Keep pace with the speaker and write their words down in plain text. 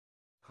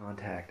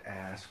Contact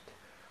asked,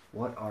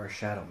 what are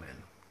shadow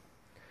men?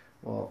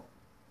 Well,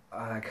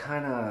 I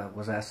kind of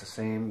was asked the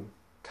same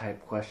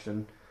type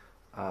question.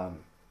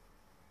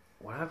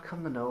 What I've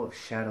come to know of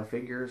shadow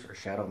figures or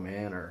shadow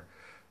men or,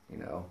 you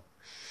know,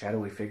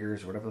 shadowy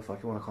figures or whatever the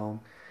fuck you want to call them,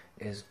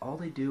 is all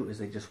they do is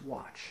they just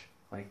watch.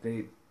 Like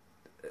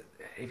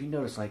if you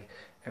notice, like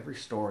every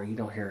story, you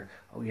don't hear,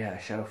 oh yeah,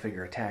 a shadow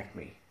figure attacked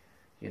me.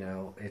 You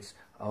know, it's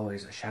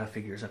always a shadow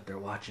figure's up there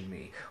watching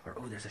me, or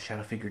oh, there's a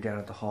shadow figure down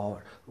at the hall,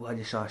 or oh, I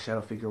just saw a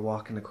shadow figure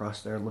walking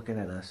across there looking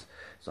at us.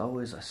 It's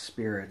always a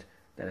spirit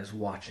that is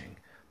watching.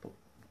 But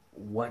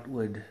what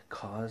would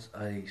cause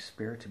a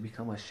spirit to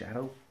become a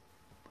shadow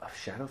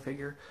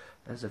figure?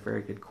 That's a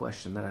very good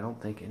question that I don't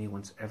think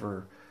anyone's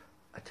ever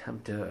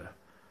attempted to,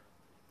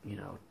 you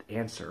know,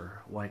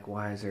 answer. Like,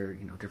 why is there,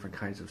 you know, different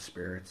kinds of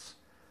spirits?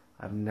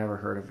 I've never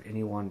heard of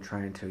anyone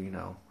trying to, you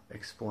know,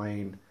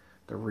 explain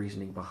the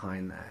reasoning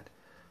behind that.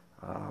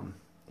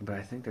 But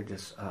I think they're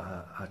just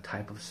a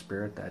type of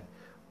spirit that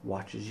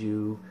watches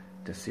you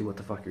to see what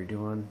the fuck you're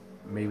doing.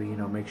 Maybe, you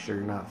know, make sure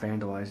you're not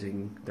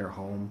vandalizing their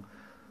home.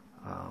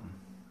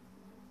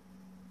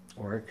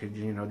 Or it could,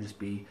 you know, just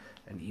be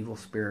an evil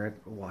spirit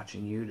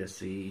watching you to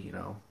see, you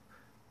know,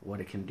 what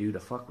it can do to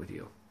fuck with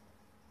you.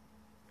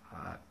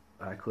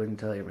 I couldn't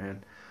tell you,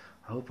 man.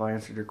 I hope I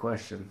answered your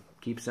question.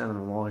 Keep sending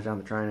them. I'm always down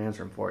to try and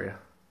answer them for you.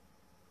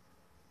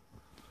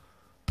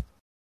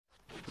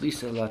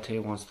 Lisa Latte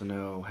wants to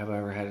know, have I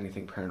ever had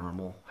anything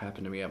paranormal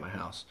happen to me at my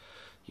house?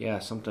 Yeah,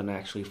 something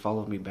actually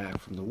followed me back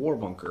from the war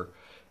bunker,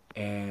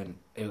 and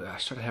I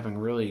started having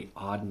really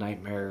odd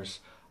nightmares.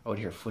 I would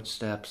hear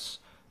footsteps,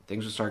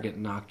 things would start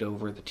getting knocked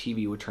over, the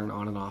TV would turn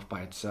on and off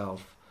by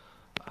itself.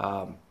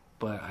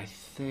 But I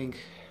think,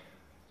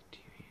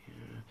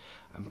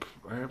 I'm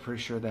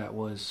pretty sure that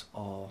was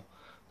all.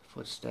 The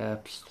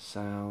footsteps, the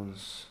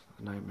sounds,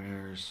 the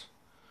nightmares.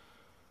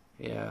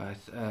 Yeah,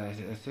 I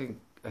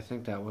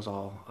think that was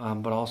all.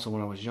 But also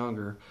when I was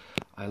younger,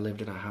 I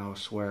lived in a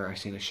house where I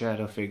seen a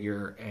shadow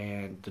figure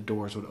and the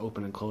doors would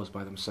open and close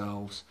by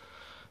themselves.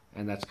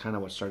 And that's kind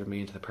of what started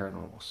me into the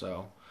paranormal.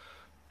 So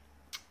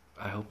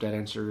I hope that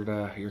answered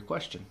your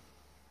question.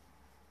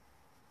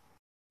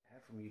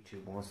 Ed from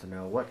YouTube wants to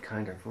know, what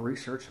kind of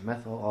research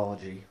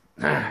methodology,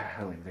 I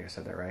don't even think I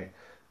said that right,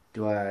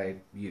 do I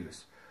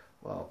use?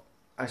 Well,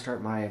 I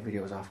start my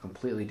videos off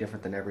completely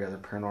different than every other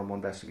paranormal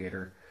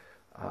investigator.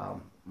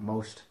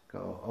 Most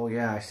go, oh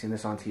yeah, I seen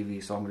this on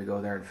TV, so I'm going to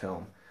go there and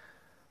film.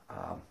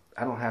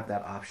 I don't have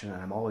that option,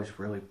 and I'm always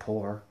really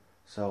poor.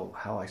 So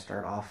how I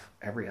start off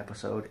every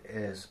episode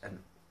is an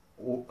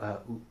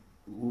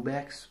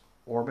Urbex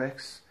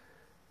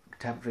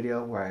type of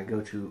video where I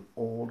go to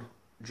old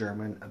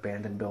German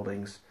abandoned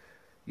buildings,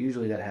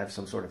 usually that have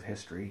some sort of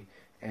history,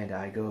 and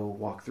I go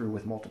walk through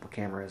with multiple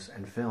cameras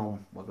and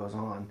film what goes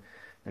on.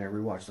 Then I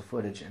rewatch the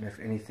footage, and if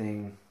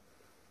anything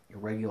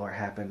irregular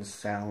happens,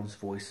 sounds,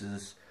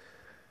 voices,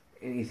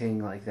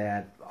 anything like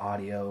that,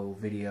 audio,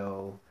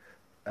 video,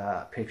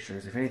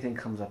 pictures, if anything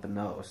comes up in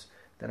those,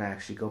 then I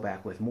actually go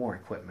back with more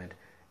equipment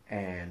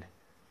and,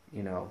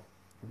 you know,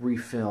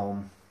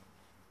 refilm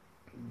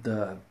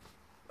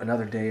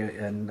another day,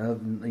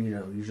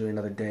 usually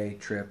another day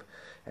trip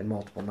and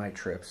multiple night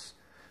trips.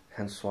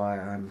 Hence why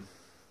I'm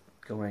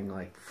going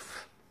like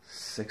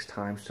 6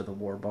 times to the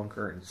war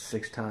bunker and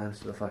 6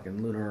 times to the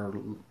fucking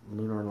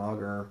lunar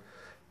logger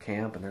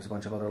camp, and there's a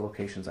bunch of other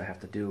locations I have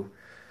to do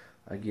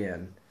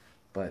again.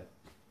 But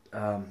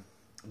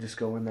just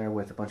go in there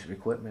with a bunch of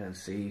equipment and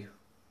see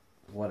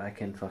what I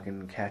can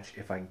fucking catch,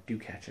 if I do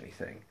catch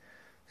anything.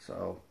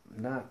 So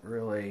not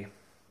really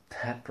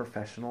that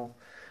professional,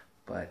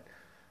 but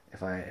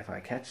if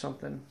I catch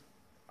something,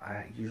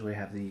 I usually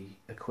have the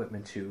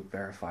equipment to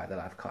verify that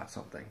I've caught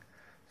something.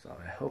 So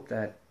I hope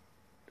that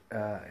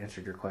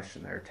answered your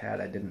question there, Tad.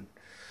 I didn't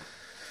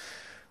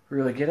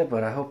really get it,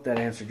 but I hope that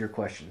answered your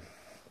question.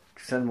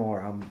 Send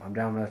more. I'm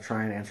down to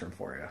try and answer them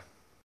for you.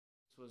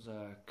 This was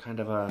kind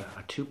of a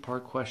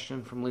 2-part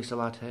question from Lisa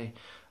Latte.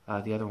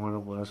 The other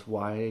one was,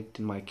 why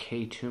did my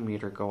K2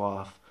 meter go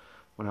off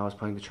when I was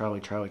playing the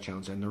Charlie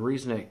challenge? And the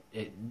reason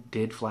it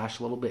did flash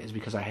a little bit is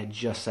because I had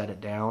just set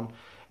it down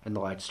and the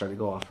lights started to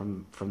go off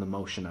from the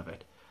motion of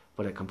it.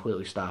 But it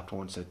completely stopped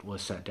once it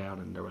was set down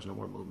and there was no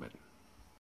more movement.